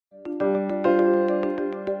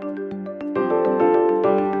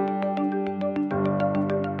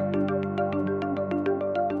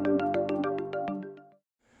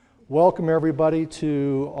welcome everybody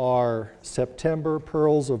to our September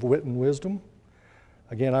Pearls of Wit and Wisdom.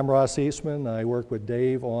 Again, I'm Ross Eastman. I work with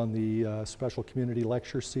Dave on the special community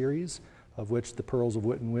lecture series, of which the Pearls of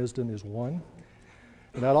Wit and Wisdom is one.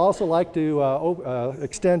 And I'd also like to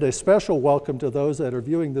extend a special welcome to those that are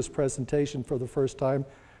viewing this presentation for the first time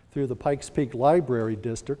through the Pikes Peak Library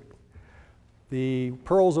District. The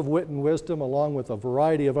Pearls of Wit and Wisdom, along with a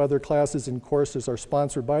variety of other classes and courses, are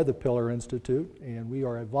sponsored by the Pillar Institute, and we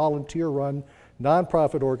are a volunteer-run,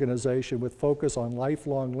 nonprofit organization with focus on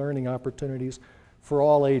lifelong learning opportunities for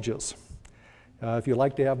all ages. If you'd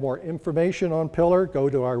like to have more information on Pillar, go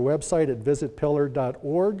to our website at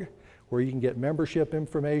visitpillar.org, where you can get membership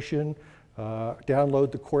information,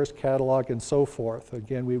 download the course catalog, and so forth.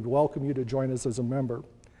 Again, we welcome you to join us as a member.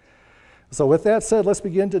 So with that said, let's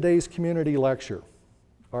begin today's community lecture.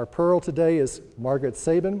 Our Pearl today is Margaret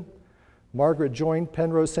Sabin. Margaret joined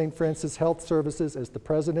Penrose-St. Francis Health Services as the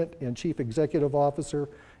President and Chief Executive Officer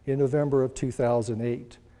in November of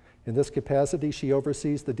 2008. In this capacity, she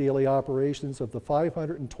oversees the daily operations of the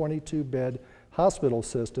 522-bed hospital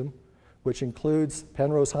system, which includes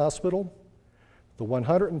Penrose Hospital, the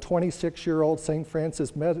 126-year-old St.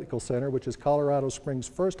 Francis Medical Center, which is Colorado Springs'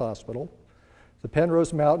 first hospital, the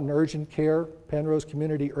Penrose Mountain Urgent Care, Penrose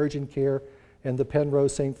Community Urgent Care, and the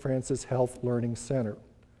Penrose-St. Francis Health Learning Center.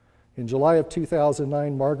 In July of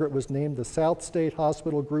 2009, Margaret was named the South State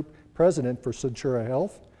Hospital Group President for Centura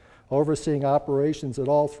Health, overseeing operations at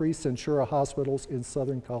all three Centura hospitals in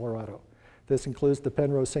southern Colorado. This includes the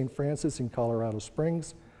Penrose-St. Francis in Colorado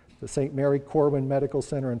Springs, the St. Mary-Corwin Medical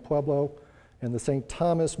Center in Pueblo, and the St.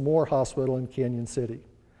 Thomas More Hospital in Canon City.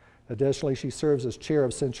 Additionally, she serves as chair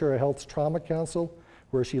of Centura Health's Trauma Council,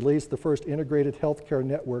 where she leads the first integrated healthcare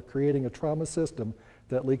network, creating a trauma system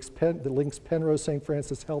that links Penrose-St.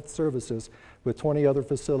 Francis Health Services with 20 other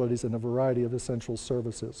facilities and a variety of essential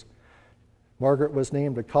services. Margaret was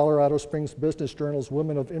named a Colorado Springs Business Journal's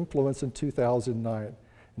Woman of Influence in 2009.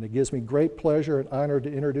 And it gives me great pleasure and honor to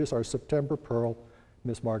introduce our September Pearl,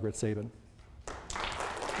 Ms. Margaret Sabin.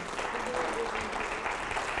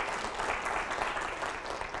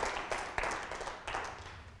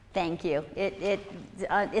 Thank you.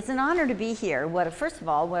 It's an honor to be here. First of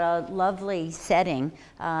all, what a lovely setting.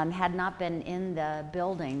 Had not been in the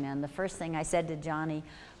building, and the first thing I said to Johnny,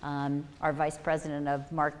 our Vice President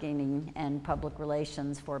of Marketing and Public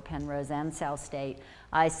Relations for Penrose and South State,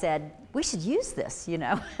 I said, we should use this, you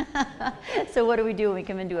know. So what do we do when we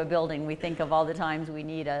come into a building? We think of all the times we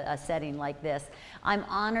need a setting like this. I'm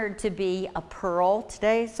honored to be a Pearl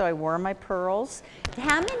today, so I wore my pearls.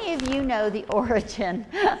 How many of you know the origin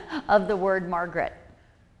of the word Margaret?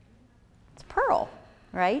 It's Pearl,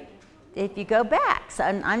 right? If you go back, so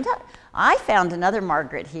I found another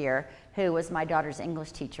Margaret here who was my daughter's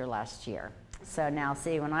English teacher last year. So now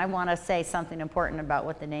see, when I want to say something important about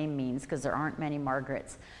what the name means, because there aren't many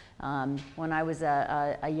Margarets, when I was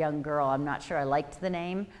a young girl, I'm not sure I liked the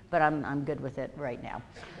name, but I'm good with it right now.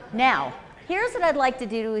 Now, here's what I'd like to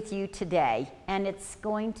do with you today, and it's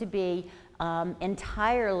going to be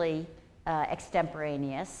entirely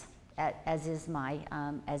extemporaneous, as is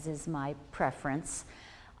my preference.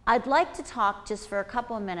 I'd like to talk just for a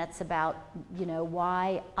couple of minutes about, you know,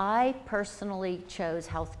 why I personally chose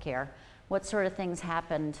healthcare. What sort of things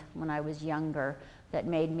happened when I was younger that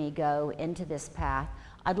made me go into this path.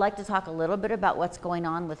 I'd like to talk a little bit about what's going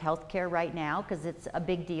on with healthcare right now, because it's a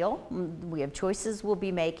big deal. We have choices we'll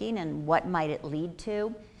be making, and what might it lead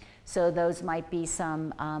to. So those might be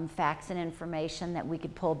some facts and information that we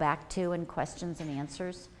could pull back to, and questions and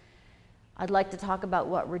answers. I'd like to talk about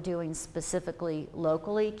what we're doing specifically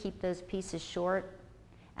locally, keep those pieces short,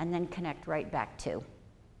 and then connect right back to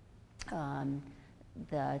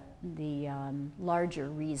the larger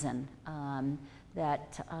reason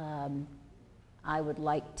that I would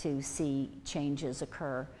like to see changes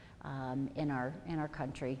occur in our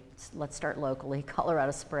country. Let's start locally,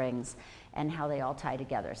 Colorado Springs, and how they all tie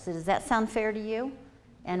together. So does that sound fair to you?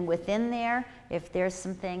 And within there, if there's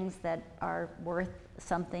some things that are worth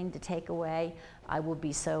something to take away, I will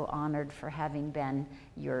be so honored for having been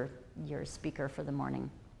your speaker for the morning.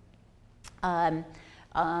 I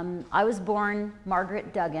was born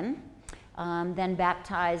Margaret Duggan, then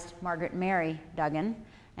baptized Margaret Mary Duggan,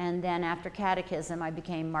 and then after catechism I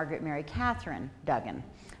became Margaret Mary Catherine Duggan.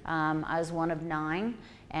 I was one of 9,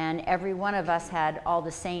 and every one of us had all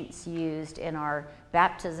the saints used in our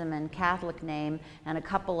baptism and Catholic name, and a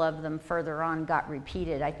couple of them further on got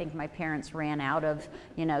repeated. I think my parents ran out of,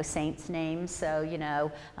 saints' names, so,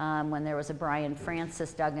 when there was a Brian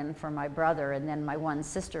Francis Duggan for my brother, and then my one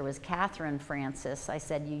sister was Catherine Francis, I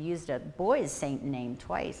said, you used a boy's saint name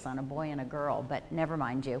twice on a boy and a girl, but never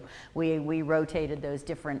mind you. We rotated those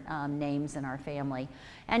different names in our family,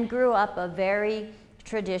 and grew up a very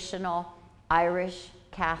traditional Irish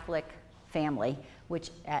Catholic family, which,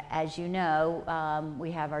 as you know,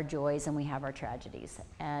 we have our joys and we have our tragedies.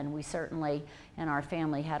 And we certainly, in our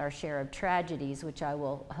family, had our share of tragedies, which I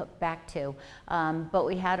will hook back to. But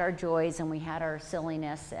we had our joys and we had our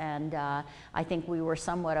silliness, and I think we were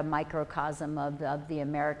somewhat a microcosm of the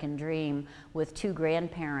American dream, with two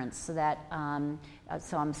grandparents that,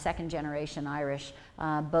 so I'm second generation Irish,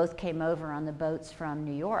 both came over on the boats from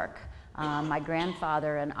New York. My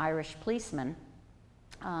grandfather, an Irish policeman,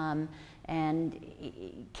 and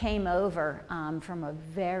came over from a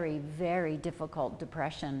very, very difficult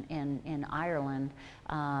depression in Ireland,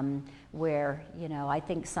 where, I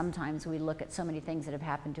think sometimes we look at so many things that have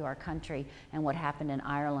happened to our country, and what happened in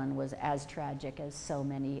Ireland was as tragic as so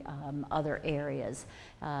many other areas.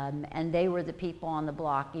 And they were the people on the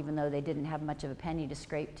block, even though they didn't have much of a penny to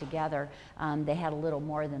scrape together, they had a little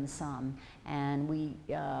more than some. And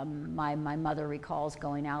my mother recalls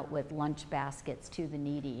going out with lunch baskets to the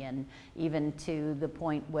needy, and even to the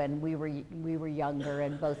point when we were younger,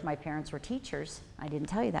 and both my parents were teachers. I didn't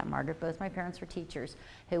tell you that, Margaret. Both my parents were teachers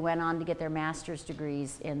who went on to get their master's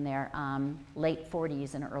degrees in their late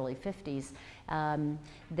 40s and early 50s.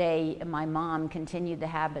 My mom continued the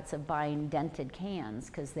habits of buying dented cans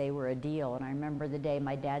because they were a deal. And I remember the day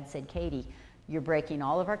my dad said, Katie, you're breaking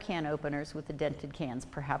all of our can openers with the dented cans.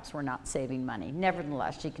 Perhaps we're not saving money.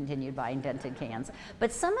 Nevertheless, she continued buying dented cans.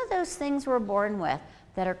 But some of those things we're born with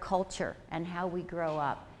that are culture and how we grow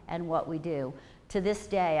up and what we do. To this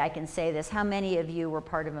day, I can say this. How many of you were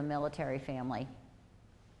part of a military family?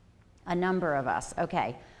 A number of us.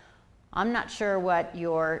 Okay. I'm not sure what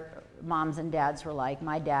your moms and dads were like.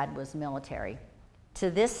 My dad was military. To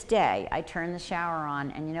this day, I turn the shower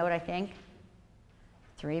on, and you know what I think?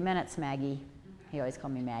 3 minutes, Maggie. He always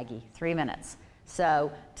called me Maggie. 3 minutes.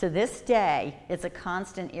 So to this day, it's a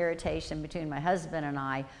constant irritation between my husband and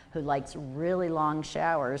I, who likes really long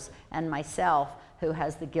showers, and myself, who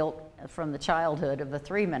has the guilt from the childhood of the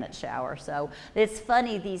 3-minute shower. So it's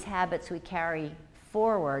funny, these habits we carry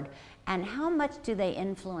forward, and how much do they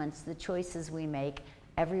influence the choices we make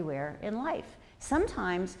everywhere in life.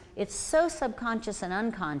 Sometimes it's so subconscious and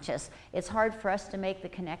unconscious, it's hard for us to make the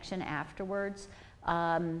connection afterwards.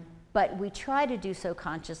 But we try to do so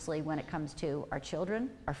consciously when it comes to our children,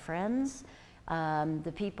 our friends,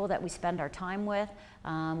 the people that we spend our time with,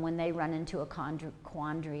 when they run into a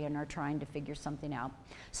quandary and are trying to figure something out.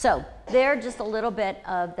 So there, just a little bit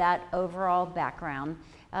of that overall background.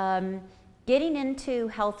 Getting into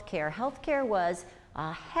healthcare. Healthcare was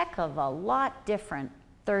a heck of a lot different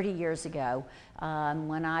 30 years ago,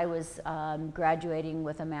 when I was graduating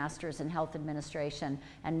with a master's in health administration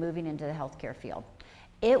and moving into the healthcare field.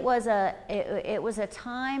 It was a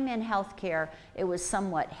time in healthcare, it was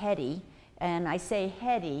somewhat heady, and I say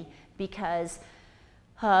heady because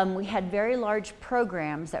we had very large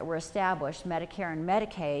programs that were established, Medicare and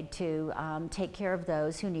Medicaid, to take care of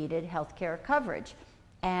those who needed healthcare coverage.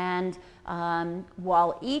 And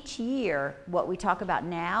while each year, what we talk about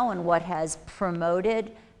now and what has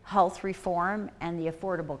promoted health reform and the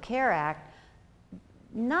Affordable Care Act,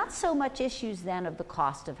 not so much issues then of the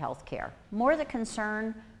cost of health care. More the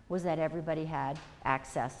concern was that everybody had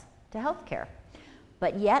access to health care.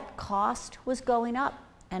 But yet cost was going up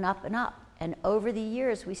and up and up. And over the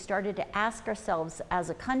years, we started to ask ourselves as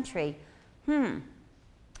a country,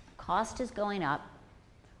 cost is going up.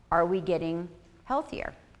 Are we getting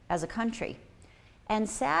healthier as a country? And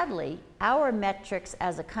sadly, our metrics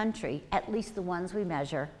as a country, at least the ones we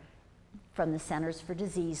measure, from the Centers for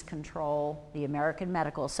Disease Control, the American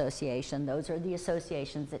Medical Association, those are the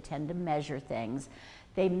associations that tend to measure things.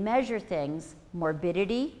 They measure things,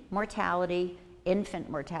 morbidity, mortality, infant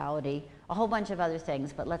mortality, a whole bunch of other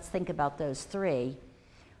things, but let's think about those three.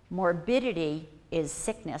 Morbidity is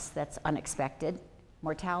sickness that's unexpected.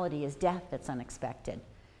 Mortality is death that's unexpected.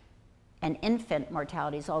 And infant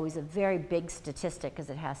mortality is always a very big statistic because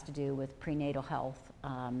it has to do with prenatal health.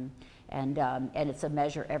 And it's a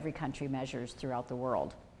measure every country measures throughout the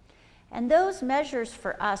world. And those measures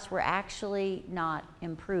for us were actually not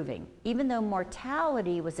improving. Even though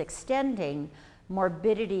mortality was extending,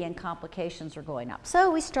 morbidity and complications were going up.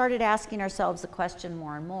 So we started asking ourselves the question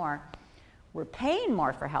more and more, we're paying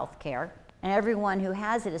more for health care, And everyone who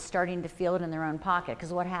has it is starting to feel it in their own pocket.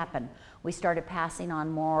 Because what happened? We started passing on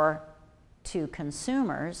more to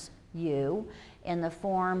consumers, you, in the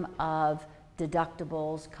form of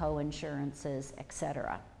deductibles, co-insurances,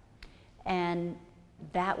 etc. And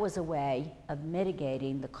that was a way of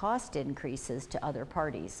mitigating the cost increases to other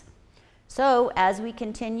parties. So as we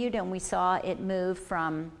continued and we saw it move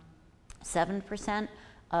from 7%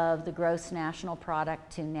 of the gross national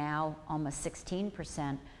product to now almost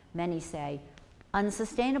 16%, many say,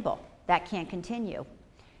 unsustainable, that can't continue.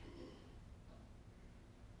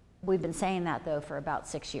 We've been saying that though for about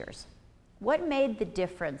 6 years. What made the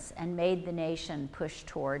difference and made the nation push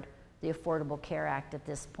toward the Affordable Care Act at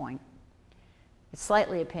this point? It's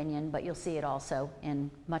slightly opinion, but you'll see it also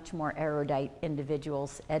in much more erudite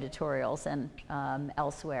individuals' editorials and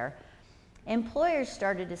elsewhere. Employers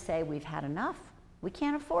started to say, we've had enough. We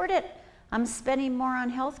can't afford it. I'm spending more on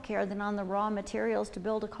health care than on the raw materials to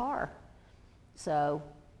build a car. So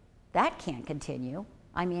that can't continue.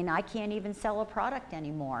 I mean, I can't even sell a product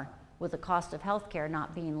anymore with the cost of health care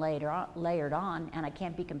not being layered on, and I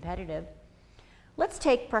can't be competitive. Let's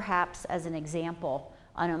take perhaps as an example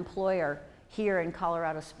an employer here in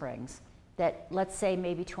Colorado Springs that, let's say,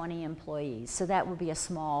 maybe 20 employees. So that would be a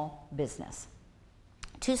small business.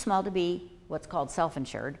 Too small to be what's called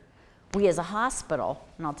self-insured. We as a hospital,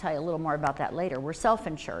 and I'll tell you a little more about that later, we're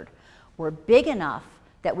self-insured. We're big enough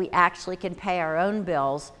that we actually can pay our own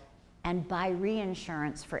bills and buy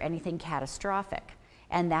reinsurance for anything catastrophic.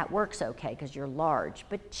 And that works okay because you're large.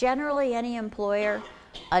 But generally any employer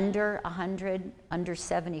under 100, under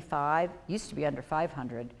 75, used to be under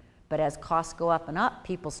 500, but as costs go up and up,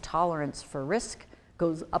 people's tolerance for risk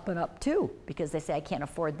goes up and up too, because they say, I can't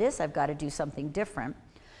afford this, I've got to do something different.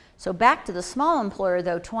 So back to the small employer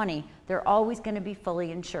though, 20, they're always going to be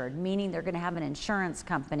fully insured, meaning they're going to have an insurance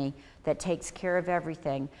company that takes care of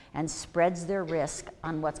everything and spreads their risk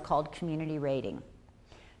on what's called community rating.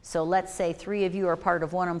 So let's say 3 of you are part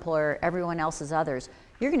of one employer, everyone else is others.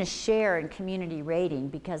 You're going to share in community rating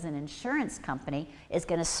because an insurance company is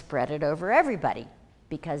going to spread it over everybody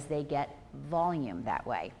because they get volume that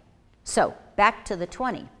way. So back to the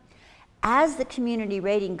 20. As the community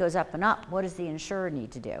rating goes up and up, what does the insurer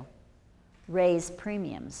need to do? Raise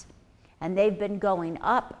premiums. And they've been going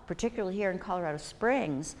up, particularly here in Colorado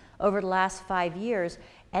Springs, over the last 5 years,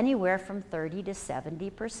 anywhere from 30 to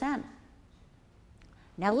 70%.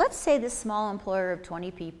 Now let's say this small employer of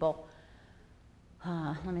 20 people,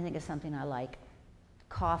 let me think of something I like.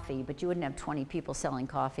 Coffee, but you wouldn't have 20 people selling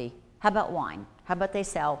coffee. How about wine? How about they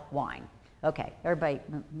sell wine? Okay, everybody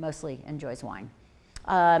mostly enjoys wine.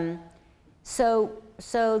 So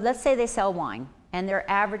let's say they sell wine and their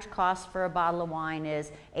average cost for a bottle of wine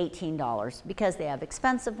is $18 because they have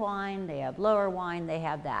expensive wine, they have lower wine, they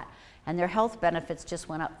have that. And their health benefits just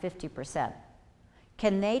went up 50%.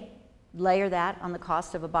 Can they layer that on the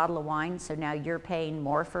cost of a bottle of wine so now you're paying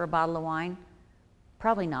more for a bottle of wine?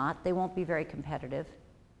 Probably not. They won't be very competitive,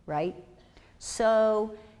 right?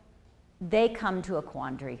 So they come to a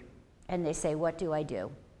quandary and they say, what do I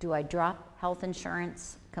do? Do I drop health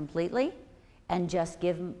insurance completely and just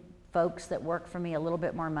give folks that work for me a little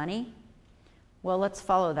bit more money? Well, let's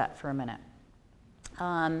follow that for a minute.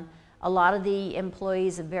 A lot of the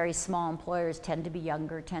employees of very small employers tend to be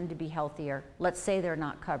younger, tend to be healthier. Let's say they're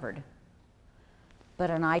not covered. But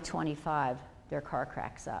on I-25, their car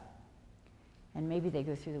cracks up. And maybe they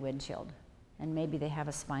go through the windshield. And maybe they have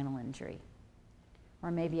a spinal injury. Or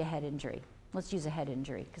maybe a head injury. Let's use a head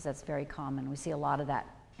injury because that's very common. We see a lot of that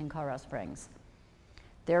in Colorado Springs.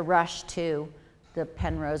 They're rushed to the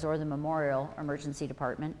Penrose or the Memorial Emergency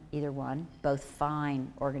Department, either one, both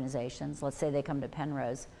fine organizations. Let's say they come to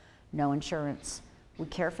Penrose, no insurance. We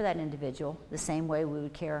care for that individual the same way we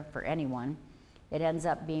would care for anyone. It ends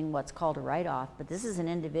up being what's called a write-off, but this is an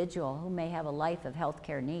individual who may have a life of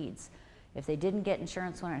healthcare needs. If they didn't get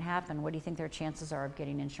insurance when it happened, what do you think their chances are of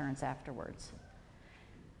getting insurance afterwards?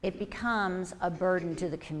 It becomes a burden to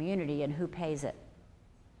the community, and who pays it?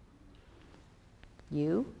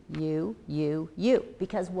 You,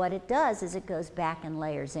 because what it does is it goes back and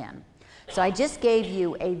layers in. So I just gave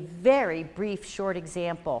you a very brief, short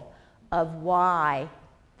example of why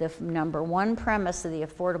the number one premise of the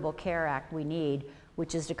Affordable Care Act we need,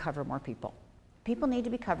 which is to cover more people. People need to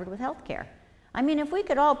be covered with health care. I mean, if we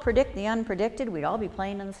could all predict the unpredicted, we'd all be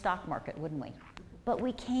playing in the stock market, wouldn't we? But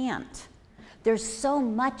we can't. There's so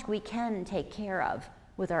much we can take care of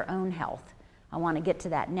with our own health. I want to get to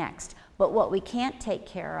that next. But what we can't take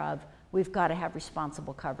care of, we've got to have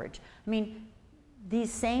responsible coverage. I mean,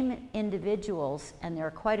 these same individuals, and there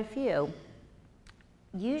are quite a few,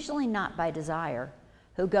 usually not by desire,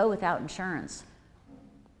 who go without insurance,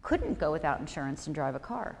 couldn't go without insurance and drive a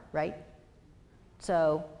car, right?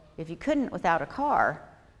 So if you couldn't without a car,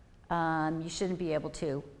 you shouldn't be able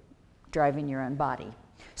to drive in your own body.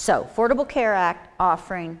 So Affordable Care Act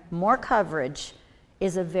offering more coverage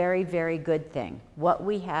is a very, very good thing. What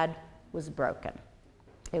we had was broken.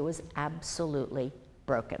 It was absolutely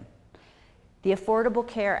broken. The Affordable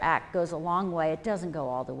Care Act goes a long way. It doesn't go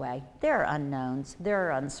all the way. There are unknowns. There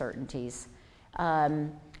are uncertainties.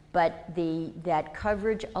 But that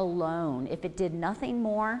coverage alone, if it did nothing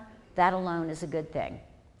more, that alone is a good thing.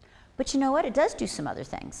 But you know what? It does do some other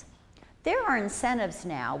things. There are incentives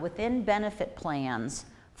now within benefit plans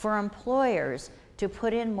for employers to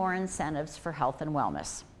put in more incentives for health and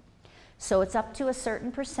wellness. So it's up to a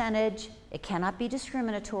certain percentage. It cannot be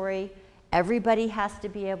discriminatory. Everybody has to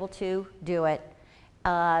be able to do it.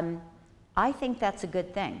 I think that's a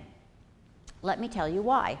good thing. Let me tell you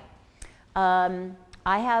why. I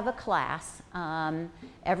have a class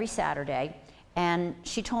every Saturday, and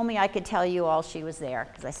she told me I could tell you all she was there,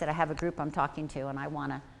 because I said I have a group I'm talking to and I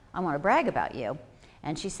want to brag about you.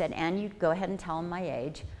 And she said, Ann, you go ahead and tell them my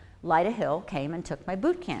age. Lida Hill came and took my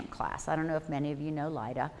boot camp class. I don't know if many of you know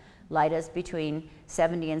Lida. Lida's between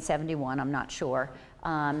 70 and 71, I'm not sure.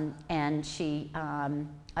 And she,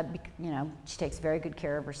 she takes very good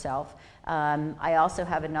care of herself. I also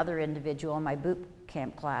have another individual in my boot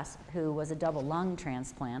camp class who was a double lung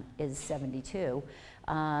transplant, is 72.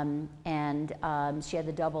 She had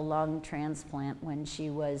the double lung transplant when she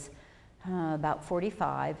was about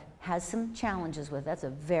 45, has some challenges with it. That's a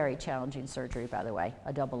very challenging surgery, by the way,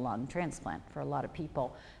 a double lung transplant for a lot of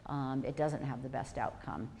people. It doesn't have the best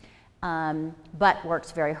outcome, but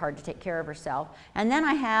works very hard to take care of herself. And then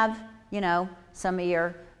I have, some of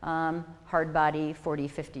your hard body 40,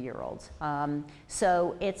 50-year-olds.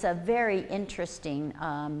 So it's a very interesting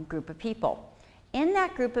group of people. In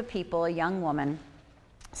that group of people, a young woman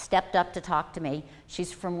stepped up to talk to me.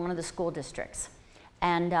 She's from one of the school districts,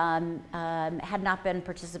 and had not been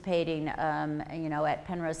participating, at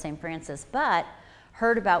Penrose-St. Francis, but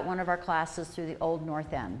heard about one of our classes through the Old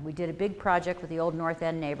North End. We did a big project with the Old North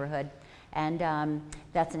End neighborhood, and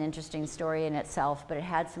that's an interesting story in itself, but it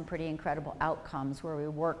had some pretty incredible outcomes where we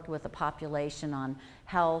worked with the population on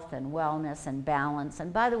health and wellness and balance.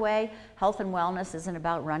 And by the way, health and wellness isn't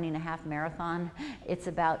about running a half marathon. It's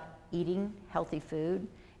about eating healthy food.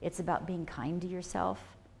 It's about being kind to yourself.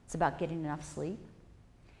 It's about getting enough sleep.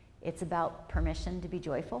 It's about permission to be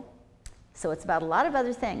joyful. So it's about a lot of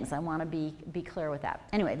other things. I want to be clear with that.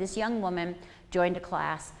 Anyway, this young woman joined a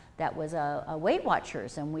class that was a Weight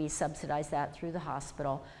Watchers, and we subsidized that through the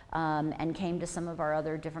hospital, and came to some of our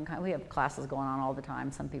other different kinds. We have classes going on all the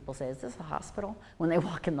time. Some people say, is this a hospital? When they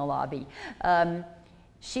walk in the lobby.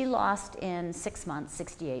 She lost in 6 months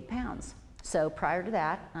 68 pounds. So prior to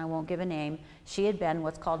that, I won't give a name, she had been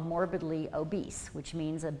what's called morbidly obese, which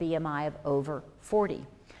means a BMI of over 40.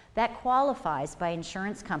 That qualifies by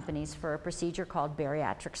insurance companies for a procedure called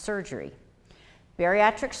bariatric surgery.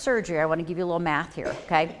 Bariatric surgery, I want to give you a little math here,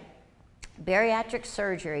 okay? Bariatric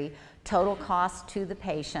surgery, total cost to the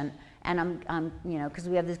patient, and because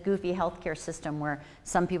we have this goofy healthcare system where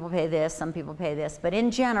some people pay this, some people pay this, but in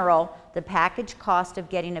general, the package cost of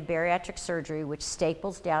getting a bariatric surgery, which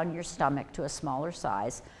staples down your stomach to a smaller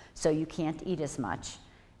size so you can't eat as much,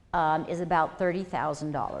 is about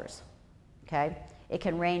 $30,000, okay? It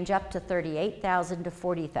can range up to $38,000 to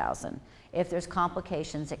 $40,000. If there's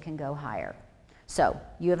complications, it can go higher. So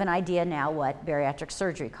you have an idea now what bariatric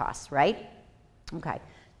surgery costs, right? Okay.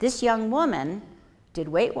 This young woman did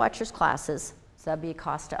Weight Watchers classes, so that'd be a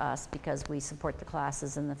cost to us because we support the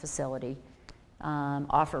classes in the facility,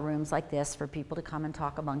 offer rooms like this for people to come and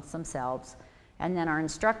talk amongst themselves. And then our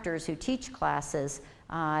instructors who teach classes,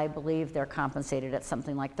 I believe they're compensated at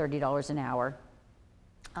something like $30 an hour.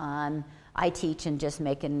 I teach and just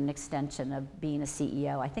make an extension of being a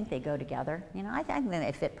CEO. I think they go together. I think they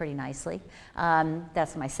fit pretty nicely.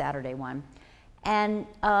 That's my Saturday one. And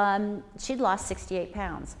she'd lost 68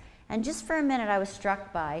 pounds. And just for a minute, I was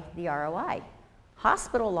struck by the ROI.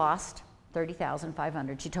 Hospital lost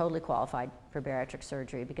 $30,500. She totally qualified for bariatric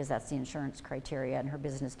surgery because that's the insurance criteria, and her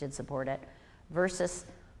business did support it, versus,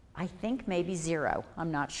 I think, maybe zero.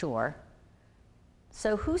 I'm not sure.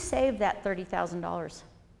 So who saved that $30,000?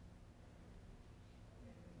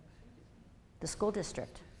 The school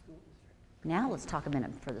district. Now let's talk a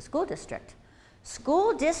minute for the school district.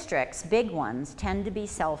 School districts, big ones, tend to be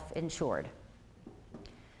self-insured.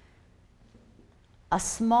 A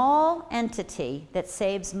small entity that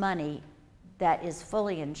saves money that is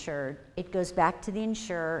fully insured, it goes back to the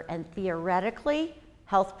insurer, and theoretically,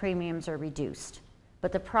 health premiums are reduced.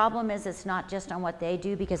 But the problem is it's not just on what they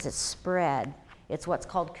do because it's spread. It's what's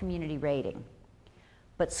called community rating.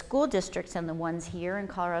 But school districts and the ones here in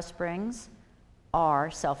Colorado Springs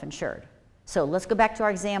are self-insured. So let's go back to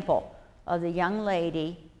our example of the young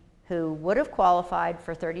lady who would have qualified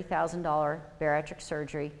for $30,000 bariatric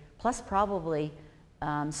surgery, plus probably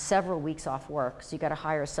several weeks off work. So you got to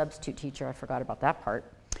hire a substitute teacher. I forgot about that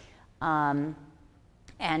part.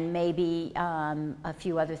 And maybe a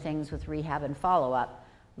few other things with rehab and follow-up,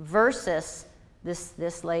 versus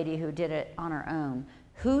this lady who did it on her own.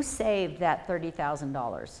 Who saved that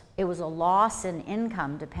 $30,000? It was a loss in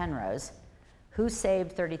income to Penrose. Who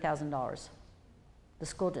saved $30,000? The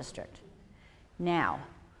school district. Now,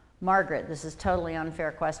 Margaret, this is a totally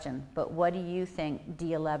unfair question, but what do you think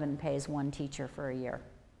D11 pays one teacher for a year?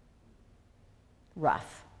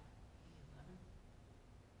 Rough.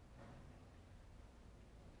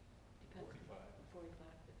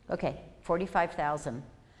 Okay, $45,000.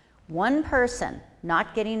 One person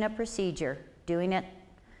not getting a procedure, doing it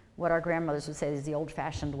what our grandmothers would say is the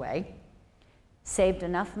old-fashioned way, saved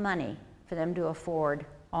enough money for them to afford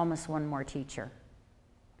almost one more teacher.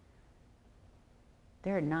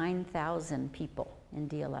 There are 9,000 people in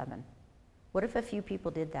D11. What if a few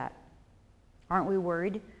people did that? Aren't we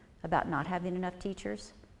worried about not having enough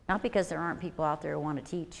teachers? Not because there aren't people out there who want to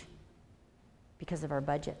teach, because of our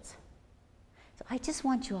budgets. So I just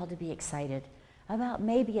want you all to be excited about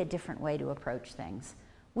maybe a different way to approach things.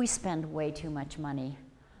 We spend way too much money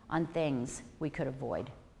on things we could avoid.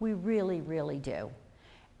 We really, really do.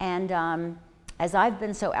 And as I've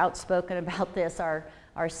been so outspoken about this, our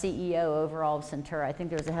CEO overall of Centura, I think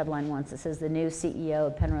there was a headline once that says the new CEO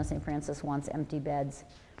of Penrose-St. Francis wants empty beds.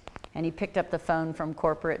 And he picked up the phone from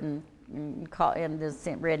corporate and this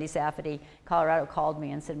Randy Safety, Colorado, called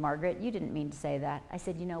me and said, Margaret, you didn't mean to say that. I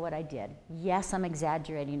said, you know what, I did. Yes, I'm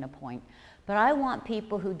exaggerating a point, but I want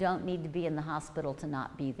people who don't need to be in the hospital to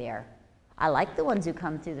not be there. I like the ones who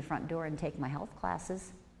come through the front door and take my health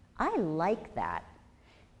classes. I like that.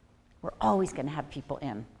 We're always going to have people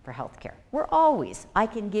in for health care. We're always. I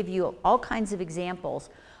can give you all kinds of examples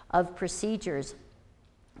of procedures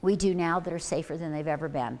we do now that are safer than they've ever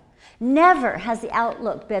been. Never has the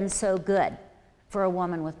outlook been so good for a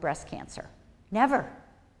woman with breast cancer. Never.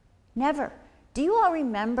 Never. Do you all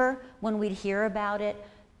remember when we'd hear about it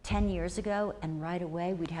 10 years ago and right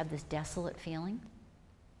away we'd have this desolate feeling?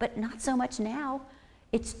 But not so much now.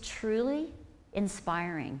 It's truly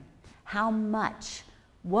inspiring how much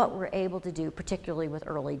what we're able to do, particularly with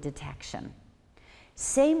early detection.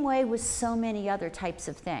 Same way with so many other types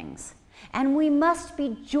of things. And we must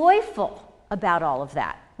be joyful about all of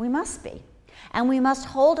that. We must be. And we must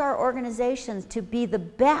hold our organizations to be the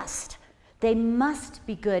best. They must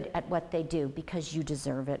be good at what they do because you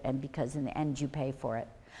deserve it and because in the end you pay for it.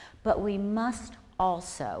 But we must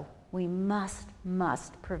also, we must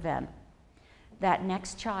prevent that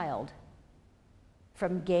next child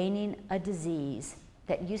from gaining a disease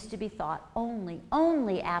that used to be thought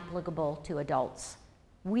only applicable to adults.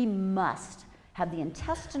 We must have the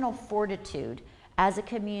intestinal fortitude as a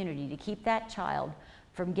community to keep that child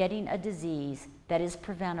from getting a disease that is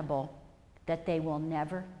preventable, that they will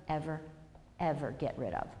never, ever, ever get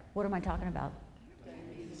rid of. What am I talking about?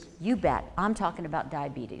 Diabetes. You bet. I'm talking about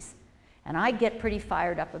diabetes. And I get pretty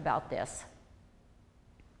fired up about this.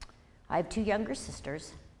 I have two younger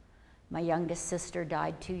sisters. My youngest sister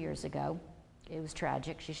died 2 years ago. It was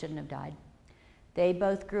tragic. She shouldn't have died. They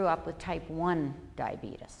both grew up with type 1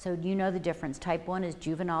 diabetes. So you know the difference. Type 1 is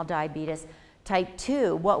juvenile diabetes. Type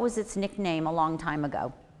 2, what was its nickname a long time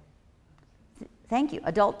ago? Thank you,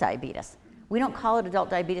 adult diabetes. We don't call it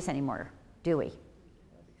adult diabetes anymore, do we?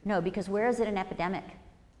 No, because where is it an epidemic?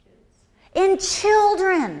 In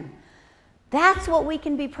children. That's what we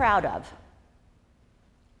can be proud of.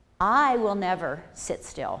 I will never sit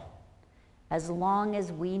still as long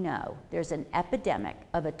as we know there's an epidemic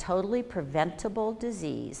of a totally preventable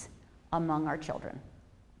disease among our children.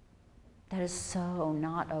 That is so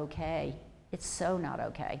not okay. It's so not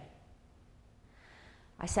okay.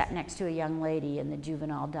 I sat next to a young lady in the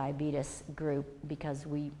juvenile diabetes group because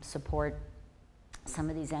we support some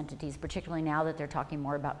of these entities, particularly now that they're talking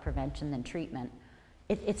more about prevention than treatment.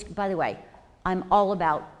 It's, by the way, I'm all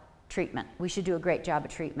about treatment. We should do a great job at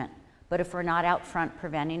treatment. But if we're not out front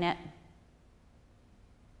preventing it,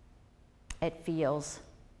 it feels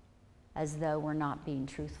as though we're not being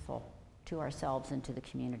truthful to ourselves and to the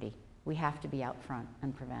community. We have to be out front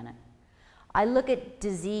and prevent it. I look at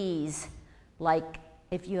disease like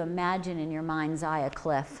if you imagine in your mind's eye a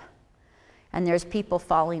cliff, and there's people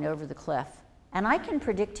falling over the cliff. And I can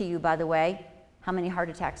predict to you, by the way, how many heart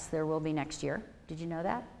attacks there will be next year. Did you know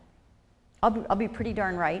that? I'll be pretty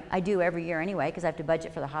darn right. I do every year anyway, because I have to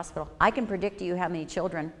budget for the hospital. I can predict to you how many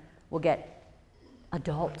children will get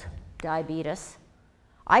adult diabetes.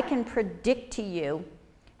 I can predict to you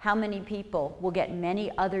how many people will get many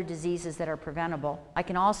other diseases that are preventable. I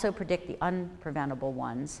can also predict the unpreventable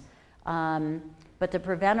ones, but the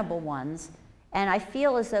preventable ones, and I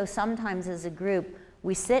feel as though sometimes as a group,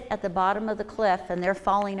 we sit at the bottom of the cliff and they're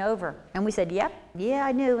falling over. And we said, yep, yeah,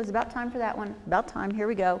 I knew, it was about time for that one, about time, here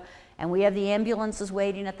we go. And we have the ambulances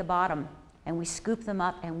waiting at the bottom, and we scoop them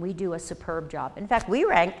up and we do a superb job. In fact, we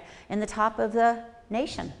rank in the top of the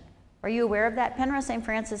nation. Are you aware of that? Penrose-St.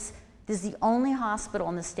 Francis is the only hospital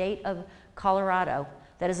in the state of Colorado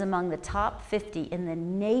that is among the top 50 in the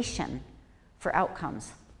nation for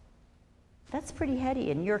outcomes. That's pretty heady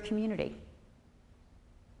in your community.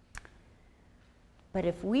 But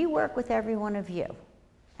if we work with every one of you,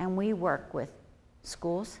 and we work with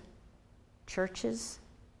schools, churches,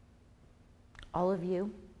 all of you,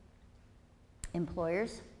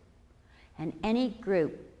 employers, and any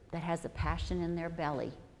group that has a passion in their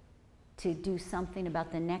belly to do something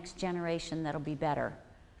about the next generation that'll be better,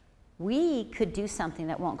 we could do something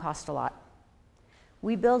that won't cost a lot.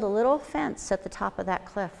 We build a little fence at the top of that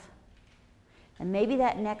cliff. And maybe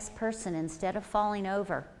that next person, instead of falling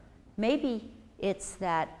over, maybe it's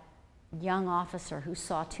that young officer who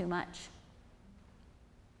saw too much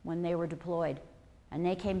when they were deployed, and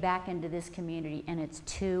they came back into this community and it's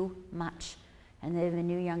too much, and they have a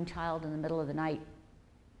new young child in the middle of the night,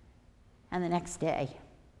 and the next day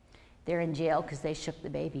they're in jail because they shook the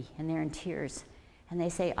baby and they're in tears, and they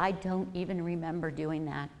say, I don't even remember doing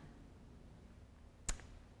that.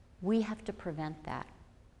 We have to prevent that,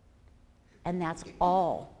 and that's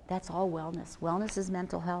all wellness. Wellness is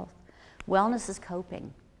mental health. Wellness is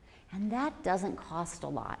coping, and that doesn't cost a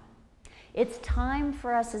lot. It's time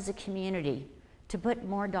for us as a community to put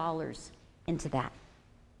more dollars into that.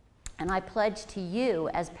 And I pledge to you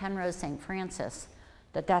as Penrose-St. Francis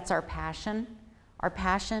that that's our passion. Our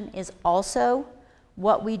passion is also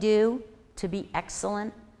what we do to be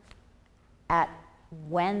excellent at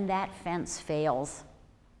when that fence fails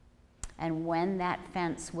and when that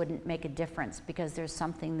fence wouldn't make a difference because there's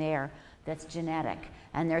something there that's genetic,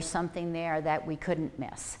 and there's something there that we couldn't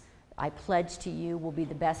miss. I pledge to you we'll be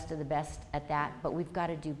the best of the best at that, but we've got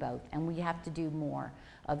to do both, and we have to do more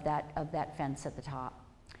of that fence at the top.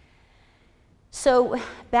 So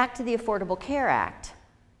back to the Affordable Care Act.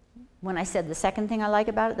 When I said the second thing I like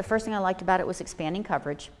about it, the first thing I liked about it was expanding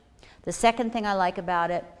coverage. The second thing I like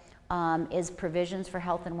about it is provisions for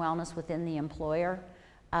health and wellness within the employer.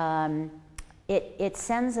 It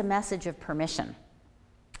sends a message of permission.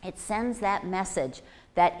 It sends that message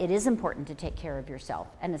that it is important to take care of yourself,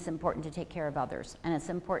 and it's important to take care of others, and it's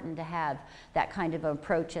important to have that kind of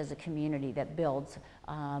approach as a community that builds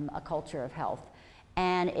a culture of health.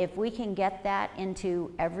 And if we can get that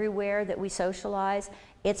into everywhere that we socialize,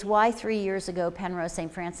 it's why 3 years ago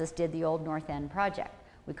Penrose-St. Francis did the Old North End project.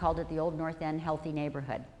 We called it the Old North End Healthy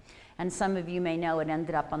Neighborhood. And some of you may know it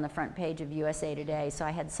ended up on the front page of USA Today. So I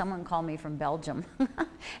had someone call me from Belgium,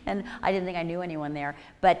 and I didn't think I knew anyone there.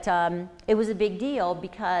 But it was a big deal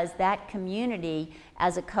because that community,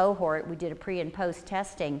 as a cohort, we did a pre and post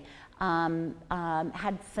testing,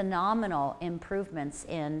 had phenomenal improvements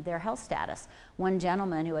in their health status. One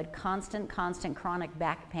gentleman who had constant chronic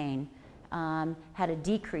back pain had a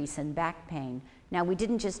decrease in back pain. Now, we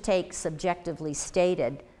didn't just take subjectively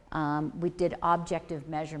stated, we did objective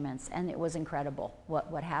measurements, and it was incredible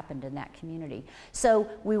what happened in that community. So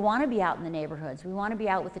we want to be out in the neighborhoods. We want to be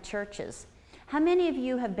out with the churches. How many of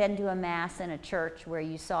you have been to a mass in a church where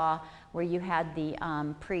you had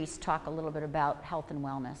the priest talk a little bit about health and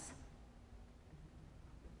wellness?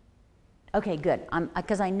 Okay, good,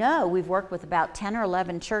 because I know we've worked with about 10 or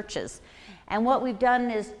 11 churches. And what we've done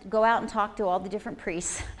is go out and talk to all the different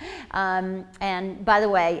priests. And by the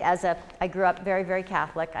way, I grew up very, very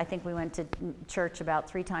Catholic. I think we went to church about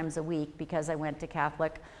 3 times a week because I went to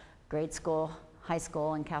Catholic grade school, high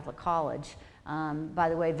school, and Catholic college. By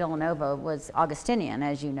the way, Villanova was Augustinian,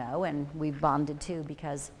 as you know, and we bonded too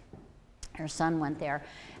because her son went there.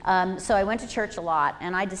 So I went to church a lot,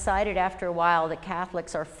 and I decided after a while that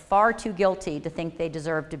Catholics are far too guilty to think they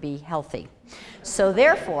deserve to be healthy. So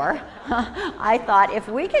therefore, I thought if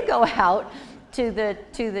we could go out to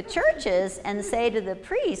the churches and say to the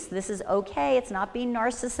priests, this is okay, it's not being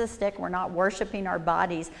narcissistic, we're not worshiping our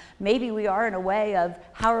bodies. Maybe we are in a way of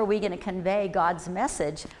how are we going to convey God's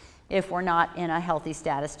message if we're not in a healthy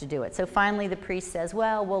status to do it. So finally the priest says,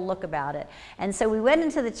 well, we'll look about it. And so we went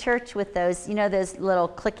into the church with those, you know, those little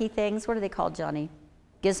clicky things. What are they called, Johnny?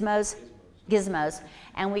 Gizmos? gizmos,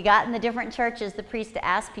 and we got in the different churches, the priest to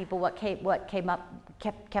ask people what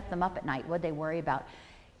kept them up at night, what they worry about.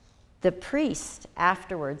 The priest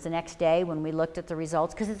afterwards, the next day when we looked at the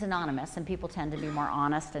results, because it's anonymous and people tend to be more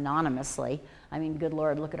honest anonymously. I mean, good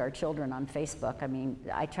Lord, look at our children on Facebook. I mean,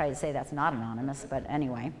 I try to say that's not anonymous, but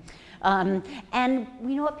anyway. And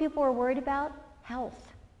you know what people were worried about? Health.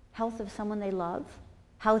 Health of someone they love,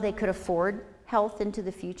 how they could afford health into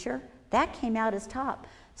the future. That came out as top.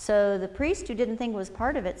 So the priest who didn't think was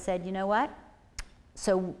part of it said, you know what?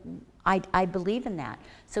 So I believe in that.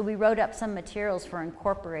 So we wrote up some materials for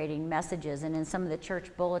incorporating messages, and in some of the church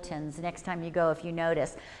bulletins, next time you go, if you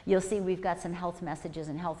notice, you'll see we've got some health messages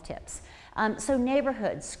and health tips. So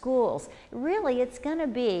neighborhoods, schools, really it's gonna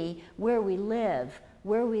be where we live,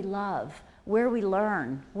 where we love, where we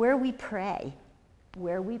learn, where we pray,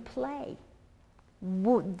 where we play.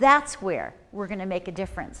 That's where we're gonna make a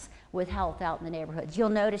difference with health out in the neighborhoods. You'll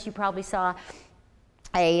notice, you probably saw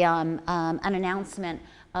an announcement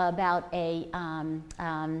about a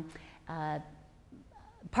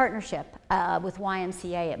partnership with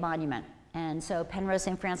YMCA at Monument. And so Penrose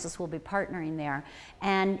St. Francis will be partnering there.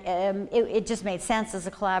 And it just made sense as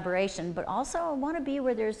a collaboration, but also I want to be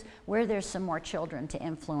where there's some more children to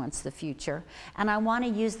influence the future. And I want to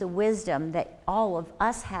use the wisdom that all of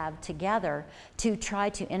us have together to try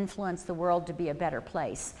to influence the world to be a better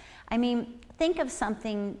place. I mean, think of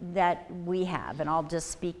something that we have, and I'll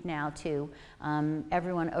just speak now to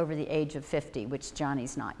everyone over the age of 50, which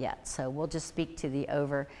Johnny's not yet. So we'll just speak to the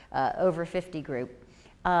over 50 group.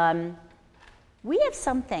 We have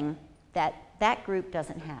something that that group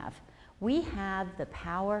doesn't have. We have the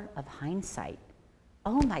power of hindsight.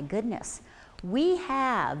 Oh my goodness. We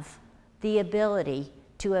have the ability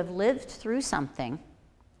to have lived through something,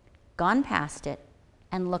 gone past it,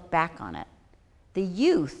 and look back on it. The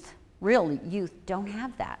youth, real youth, don't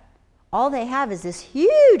have that. All they have is this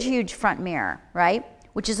huge, huge front mirror, right?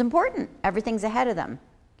 Which is important. Everything's ahead of them.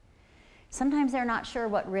 Sometimes they're not sure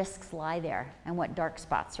what risks lie there and what dark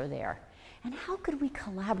spots are there. And how could we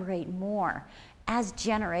collaborate more as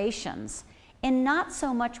generations in not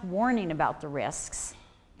so much warning about the risks,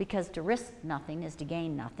 because to risk nothing is to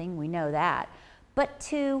gain nothing, we know that, but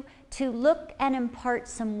to look and impart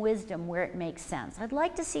some wisdom where it makes sense. I'd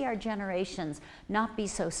like to see our generations not be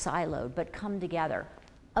so siloed, but come together.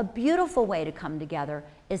 A beautiful way to come together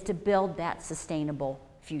is to build that sustainable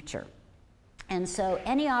future. And so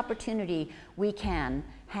any opportunity we can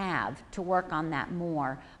have to work on that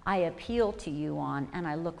more, I appeal to you on, and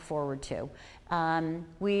I look forward to.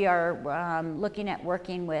 We are looking at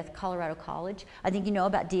working with Colorado College. I think you know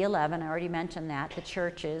about D11, I already mentioned that, the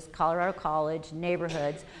churches, Colorado College,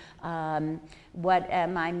 neighborhoods. What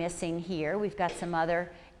am I missing here? We've got some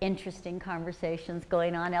other interesting conversations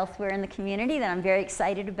going on elsewhere in the community that I'm very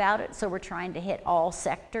excited about it, so we're trying to hit all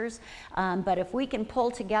sectors. But if we can pull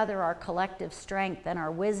together our collective strength and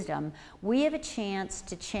our wisdom, we have a chance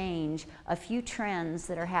to change a few trends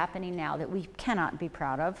that are happening now that we cannot be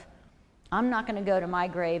proud of. I'm not going to go to my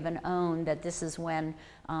grave and own that this is when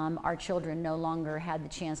our children no longer had the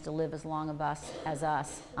chance to live as long as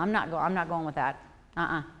us. I'm not going with that.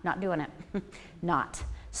 Not doing it. Not.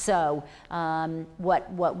 So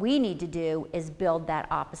what we need to do is build that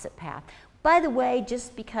opposite path. By the way,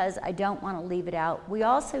 just because I don't want to leave it out, we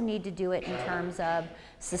also need to do it in terms of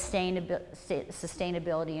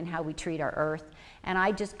sustainability and how we treat our earth. And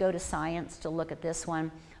I just go to science to look at this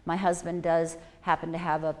one. My husband does happen to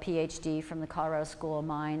have a PhD from the Colorado School of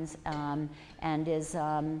Mines, and is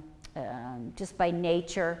just by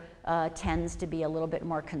nature tends to be a little bit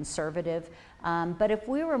more conservative. But if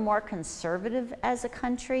we were more conservative as a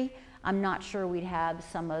country, I'm not sure we'd have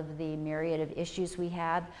some of the myriad of issues we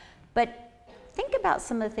have. But think about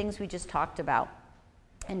some of the things we just talked about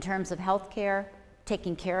in terms of healthcare,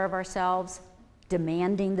 taking care of ourselves,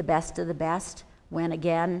 demanding the best of the best, when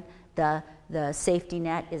again, the safety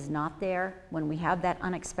net is not there, when we have that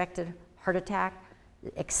unexpected heart attack,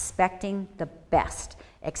 expecting the best,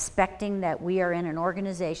 expecting that we are in an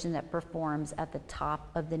organization that performs at the top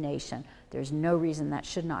of the nation. There's no reason that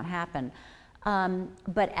should not happen.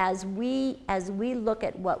 But as we look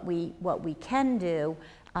at what we can do,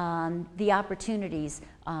 the opportunities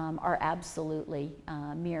are absolutely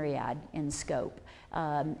myriad in scope.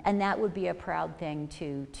 And that would be a proud thing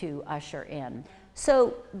to usher in.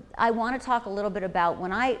 So I want to talk a little bit about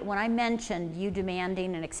when I mentioned you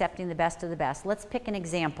demanding and accepting the best of the best. Let's pick an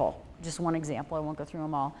example, just one example. I won't go through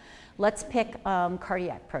them all. Let's pick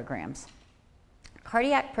cardiac programs.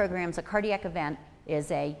 Cardiac programs, a cardiac event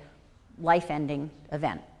is a life-ending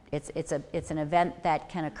event. It's an event that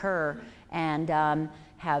can occur and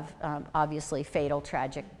have obviously fatal,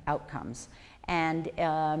 tragic outcomes. And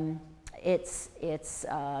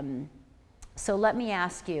so let me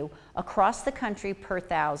ask you, across the country per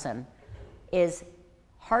 1,000, is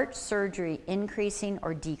heart surgery increasing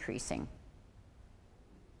or decreasing?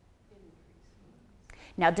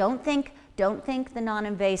 Now don't think the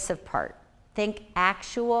non-invasive part. Think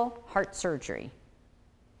actual heart surgery.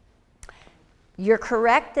 You're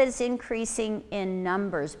correct that it's increasing in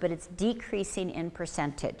numbers, but it's decreasing in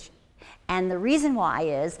percentage. And the reason why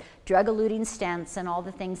is drug-eluting stents and all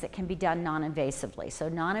the things that can be done non-invasively. So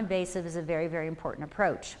non-invasive is a very, very important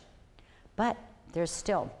approach. But there's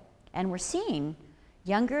still, and we're seeing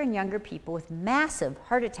younger and younger people with massive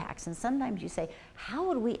heart attacks. And sometimes you say, how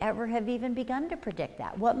would we ever have even begun to predict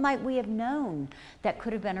that? What might we have known that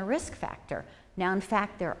could have been a risk factor? Now, in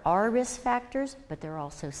fact, there are risk factors, but they're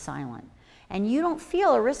also silent. And you don't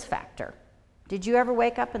feel a risk factor. Did you ever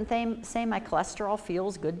wake up and say, my cholesterol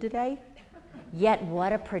feels good today? Yet,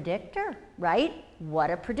 what a predictor, right? What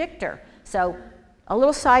a predictor. So, a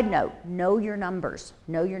little side note, know your numbers,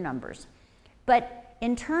 know your numbers. But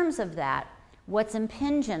in terms of that, what's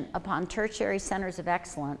impingent upon tertiary centers of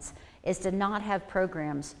excellence is to not have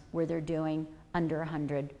programs where they're doing under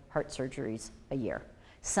 100 heart surgeries a year.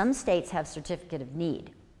 Some states have certificate of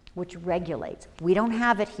need, which regulates. We don't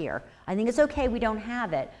have it here. I think it's okay we don't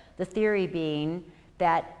have it. The theory being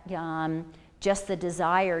that just the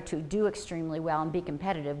desire to do extremely well and be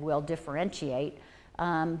competitive will differentiate.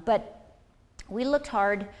 But we looked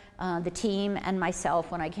hard, the team and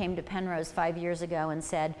myself, when I came to Penrose 5 years ago and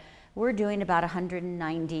said, we're doing about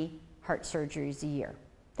 190 heart surgeries a year.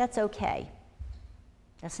 That's okay.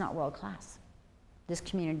 That's not world class. This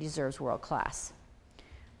community deserves world class.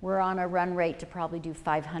 We're on a run rate to probably do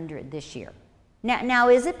 500 this year. Now,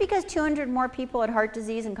 is it because 200 more people had heart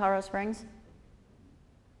disease in Colorado Springs?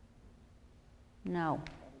 No.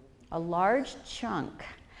 A large chunk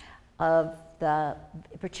of the,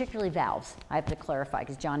 particularly valves, I have to clarify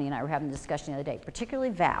because Johnny and I were having a discussion the other day, particularly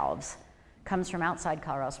valves, comes from outside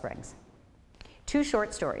Colorado Springs. 2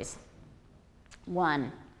 short stories.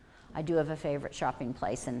 One, I do have a favorite shopping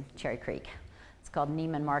place in Cherry Creek. It's called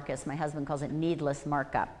Neiman Marcus. My husband calls it Needless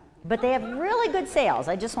Markup. But they have really good sales,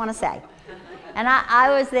 I just want to say. And I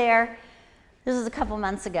was there, this was a couple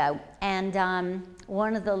months ago, and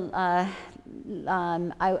one of the,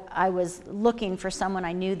 I was looking for someone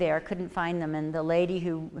I knew there, couldn't find them, and the lady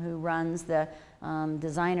who runs the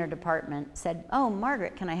designer department said, oh,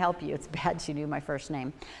 Margaret, can I help you? It's bad she knew my first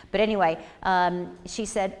name. But anyway, she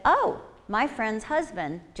said, oh, my friend's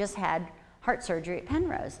husband just had heart surgery at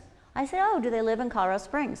Penrose. I said, oh, do they live in Colorado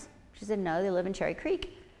Springs? She said, no, they live in Cherry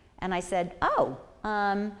Creek. And I said, oh,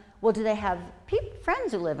 well, do they have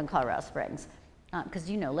friends who live in Colorado Springs? Because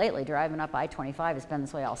you know, lately driving up I-25 has been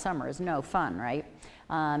this way all summer. Is no fun, right?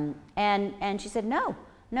 And she said, no,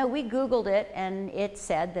 we Googled it, and it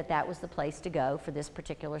said that that was the place to go for this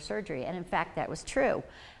particular surgery. And in fact, that was true.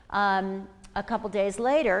 A couple days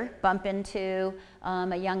later, bump into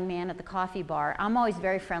a young man at the coffee bar. I'm always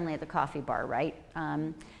very friendly at the coffee bar, right?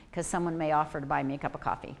 Because someone may offer to buy me a cup of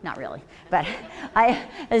coffee. Not really. But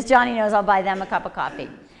as Johnny knows, I'll buy them a cup of coffee.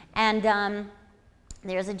 And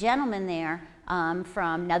there's a gentleman there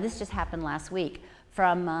from, now this just happened last week,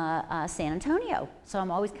 from San Antonio. So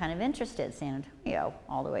I'm always kind of interested, San Antonio,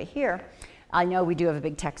 all the way here. I know we do have a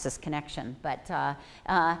big Texas connection, but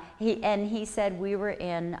he said we were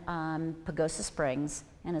in Pagosa Springs,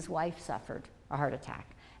 and his wife suffered a heart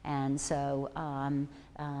attack. And so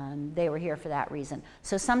they were here for that reason.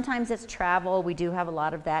 So sometimes it's travel. We do have a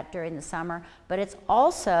lot of that during the summer, but it's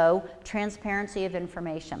also transparency of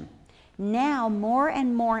information. Now more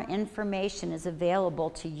and more information is available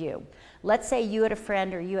to you. Let's say you had a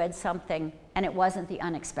friend or you had something and it wasn't the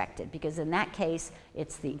unexpected, because in that case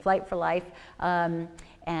it's the flight for life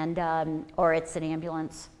or it's an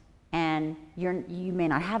ambulance, and you may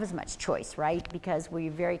not have as much choice, right? Because we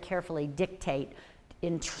very carefully dictate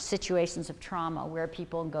in situations of trauma where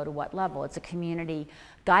people go to what level. It's a community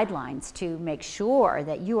guidelines to make sure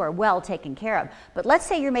that you are well taken care of. But let's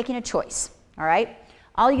say you're making a choice, all right?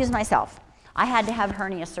 I'll use myself. I had to have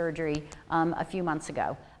hernia surgery a few months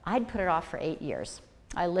ago. I'd put it off for 8 years.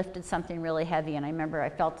 I lifted something really heavy, and I remember I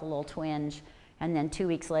felt a little twinge, and then 2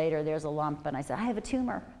 weeks later there's a lump, and I said, I have a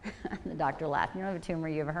tumor. The doctor laughed. You don't have a tumor,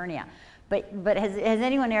 you have a hernia. But has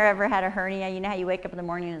anyone here ever had a hernia? You know how you wake up in the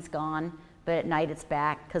morning and it's gone, but at night it's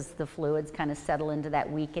back because the fluids kind of settle into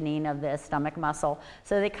that weakening of the stomach muscle.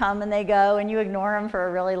 So they come and they go, and you ignore them for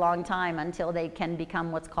a really long time until they can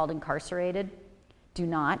become what's called incarcerated. Do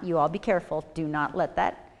not, you all be careful, do not let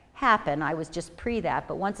that happen. I was just pre that,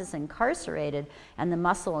 but once it's incarcerated and the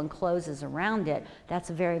muscle encloses around it,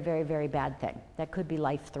 that's a very, very, very bad thing. That could be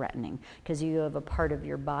life-threatening because you have a part of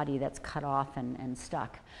your body that's cut off and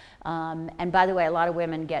stuck. And by the way, a lot of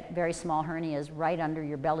women get very small hernias right under